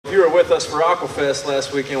with us for Aquafest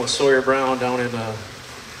last weekend with Sawyer Brown down in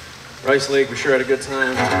Rice Lake. We sure had a good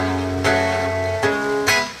time.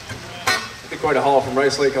 Did quite a haul from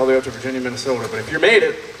Rice Lake all the way up to Virginia, Minnesota. But if you made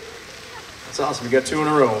it, that's awesome. You got 2 in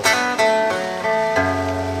a row.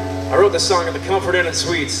 I wrote this song at the Comfort Inn and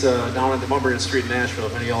Suites down on Demumbrian Street in Nashville.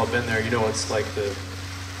 If any of y'all have been there, you know it's like the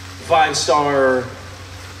 5-star,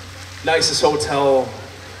 nicest hotel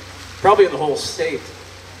probably in the whole state.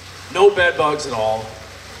 No bed bugs at all.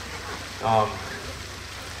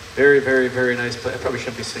 Very, very, very nice place. I probably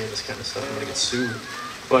shouldn't be saying this kind of stuff. I'm gonna get sued.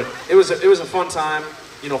 But it was a fun time.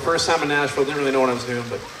 You know, first time in Nashville. Didn't really know what I was doing,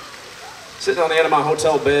 but sitting on the end of my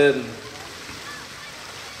hotel bed and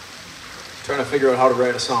trying to figure out how to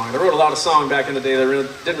write a song. And I wrote a lot of songs back in the day that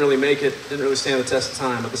didn't really make it, didn't really stand the test of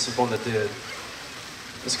time, but this is one that did.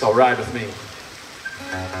 This is called Ride With Me.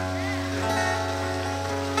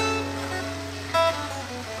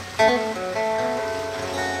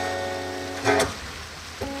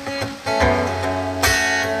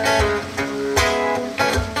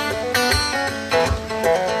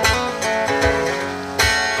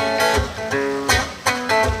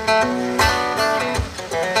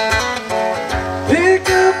 Pick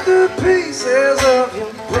up the pieces of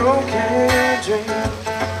your broken dream.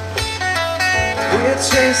 We're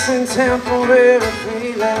chasing temporary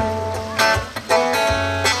freedom.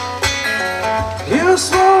 You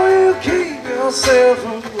swore you keep yourself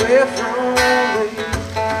away from me,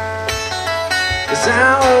 'cause I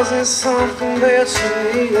wasn't something that you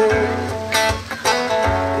needed.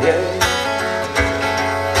 Yeah.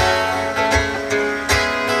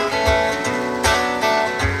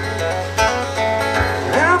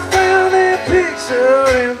 I found that picture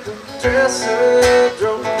in the dresser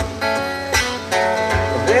drawer.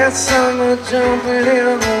 That summer jumping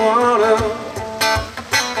in the water.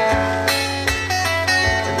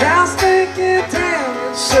 And I was thinking, damn,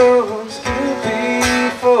 it sure was good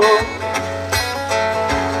before.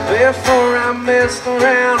 Therefore I messed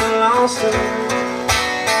around and lost her.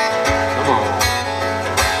 Come on.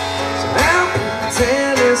 So now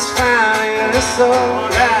pretend it's fine and it's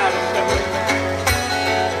alright.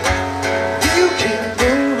 You keep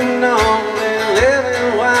moving on and living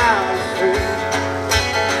wild and free.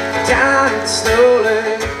 Dying slowly.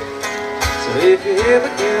 So if you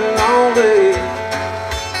ever get lonely,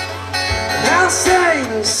 I'll say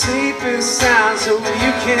the sleeping sound so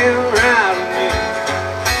you can ride with me.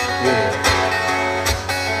 Yeah.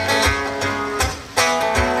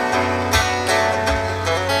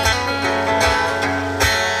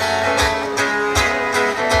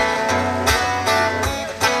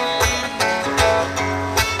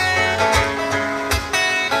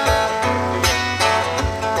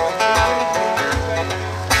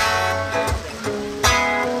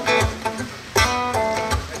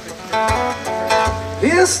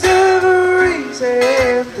 It's never easy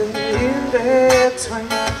at the in between.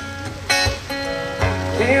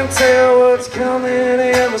 Can't tell what's coming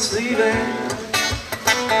and what's leaving.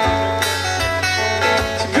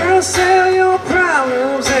 So girl, sell your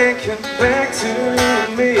problems and come back to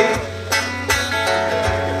me,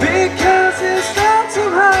 because it's not too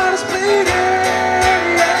hard as bleeding.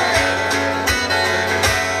 Yeah.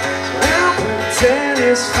 So I'll pretend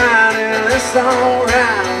it's fine and it's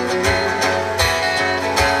alright.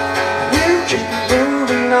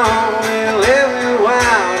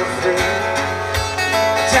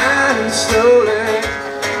 Slowly,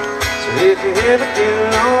 so if you ever get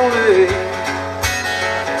lonely,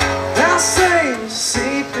 I'll say the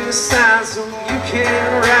safest sign so you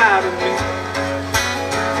can ride with me.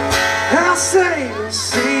 I'll say the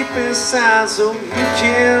safest sign so you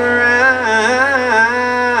can ride.